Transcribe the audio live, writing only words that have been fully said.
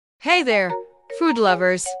Hey there, food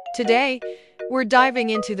lovers! Today, we're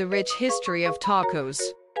diving into the rich history of tacos.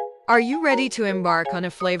 Are you ready to embark on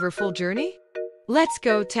a flavorful journey? Let's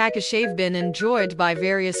go. Tacos have been enjoyed by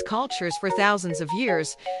various cultures for thousands of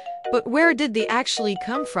years, but where did they actually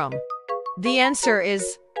come from? The answer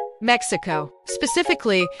is Mexico,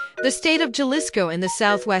 specifically the state of Jalisco in the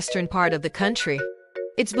southwestern part of the country.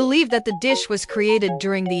 It's believed that the dish was created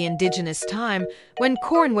during the indigenous time when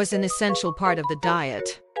corn was an essential part of the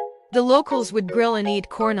diet. The locals would grill and eat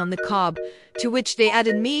corn on the cob, to which they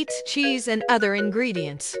added meat, cheese, and other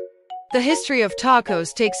ingredients. The history of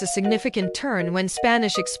tacos takes a significant turn when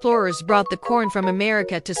Spanish explorers brought the corn from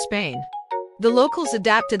America to Spain. The locals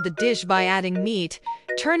adapted the dish by adding meat,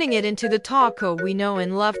 turning it into the taco we know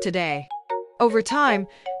and love today. Over time,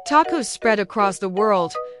 tacos spread across the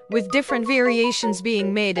world, with different variations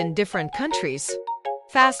being made in different countries.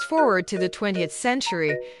 Fast forward to the 20th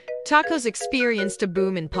century, tacos experienced a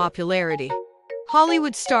boom in popularity.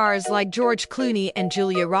 Hollywood stars like George Clooney and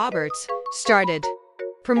Julia Roberts started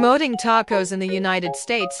promoting tacos in the United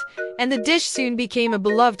States, and the dish soon became a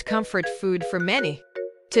beloved comfort food for many.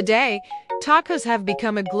 Today, tacos have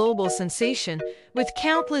become a global sensation, with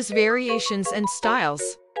countless variations and styles.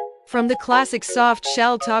 From the classic soft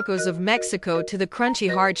shell tacos of Mexico to the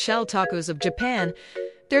crunchy hard shell tacos of Japan,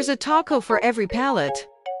 there's a taco for every palate.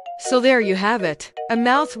 So there you have it, a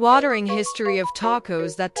mouth-watering history of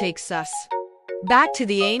tacos that takes us back to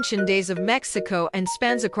the ancient days of Mexico and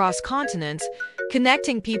spans across continents,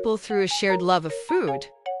 connecting people through a shared love of food.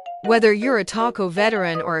 Whether you're a taco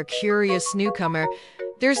veteran or a curious newcomer,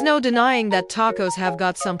 there's no denying that tacos have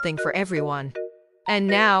got something for everyone. And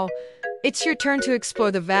now, it's your turn to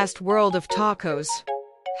explore the vast world of tacos.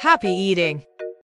 Happy eating!